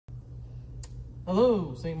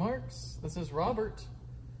Hello, St. Mark's. This is Robert.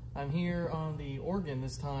 I'm here on the organ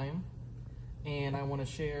this time, and I want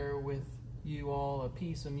to share with you all a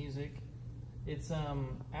piece of music. It's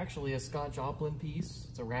actually a Scott Joplin piece.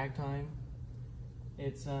 It's a ragtime.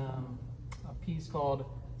 It's a piece called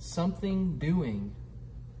Something Doing.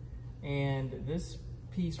 And this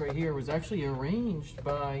piece right here was actually arranged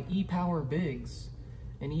by E. Power Biggs.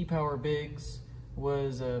 And E. Power Biggs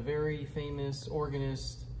was a very famous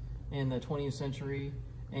organist in the 20th century,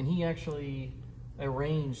 and he actually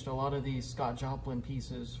arranged a lot of these Scott Joplin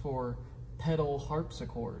pieces for pedal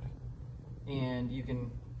harpsichord. And if you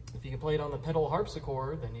can play it on the pedal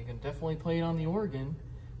harpsichord, then you can definitely play it on the organ.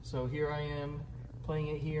 So here I am playing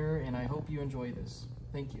it here, and I hope you enjoy this.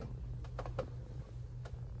 Thank you.